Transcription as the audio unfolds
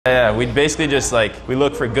Yeah, we basically just we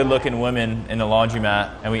look for good-looking women in the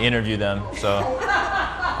laundromat and we interview them. So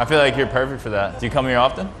I feel like you're perfect for that. Do you come here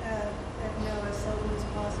often? No, as seldom as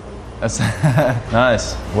possible. That's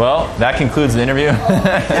nice. Well, that concludes the interview.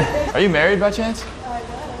 Are you married by chance? I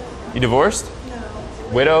got it. You divorced? No.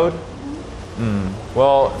 Widowed?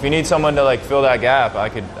 Well, if you need someone to fill that gap, I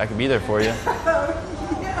could be there for you.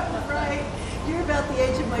 Oh, yeah, right. You're about the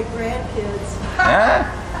age of my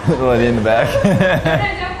grandkids. Lady in the back. Don't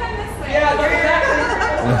come this way.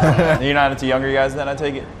 Yeah, You're not into younger guys then, I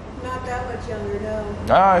take it? Not that much younger, no.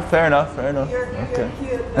 All right, fair enough, fair enough. You're Okay.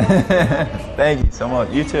 cute. Thank you so much.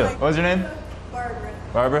 You too. What was your name? Barbara.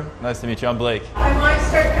 Barbara? Nice to meet you. I'm Blake. I might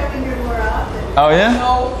start coming here more often. Oh, yeah?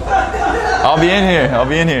 No. I'll be in here. I'll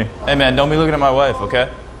be in here. Hey, man, don't be looking at my wife, okay?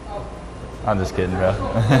 I'm just kidding, bro.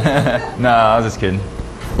 Nah, I was just kidding.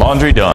 Laundry done.